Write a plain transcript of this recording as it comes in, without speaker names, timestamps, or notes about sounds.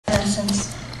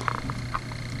Evanescence.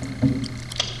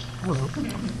 Hello.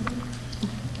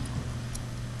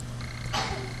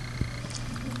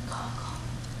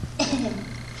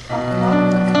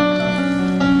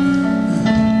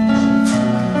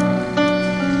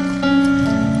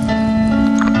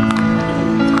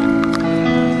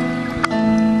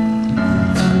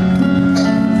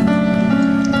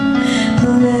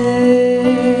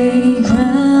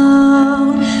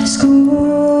 Playground,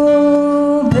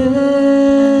 school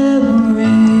bell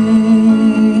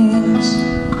rings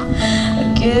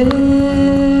again.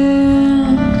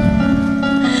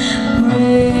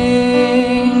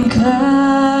 Rain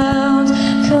clouds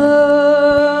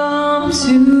come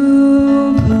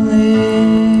to play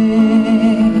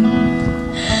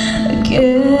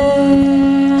again.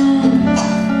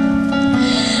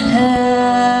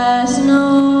 Has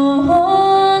no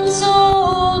one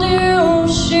told you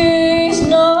she's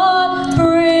not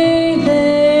breathing?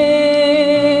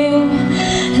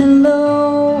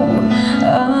 Hello,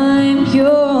 I'm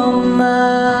your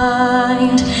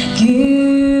mind,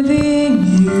 giving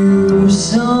you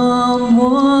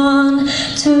someone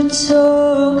to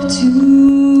talk to.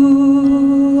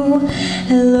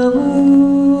 Hello.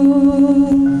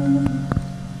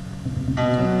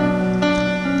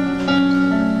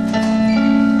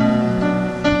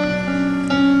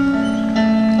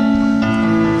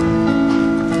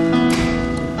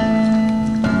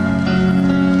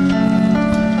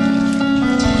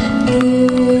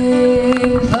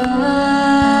 If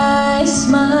I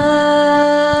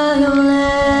smile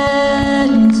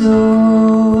and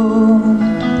don't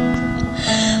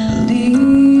believe,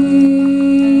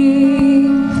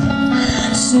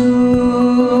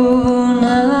 soon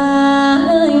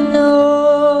I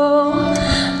know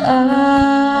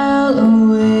I'll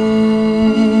awake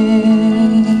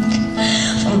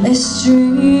from this dream.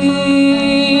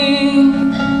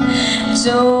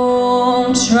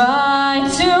 Don't try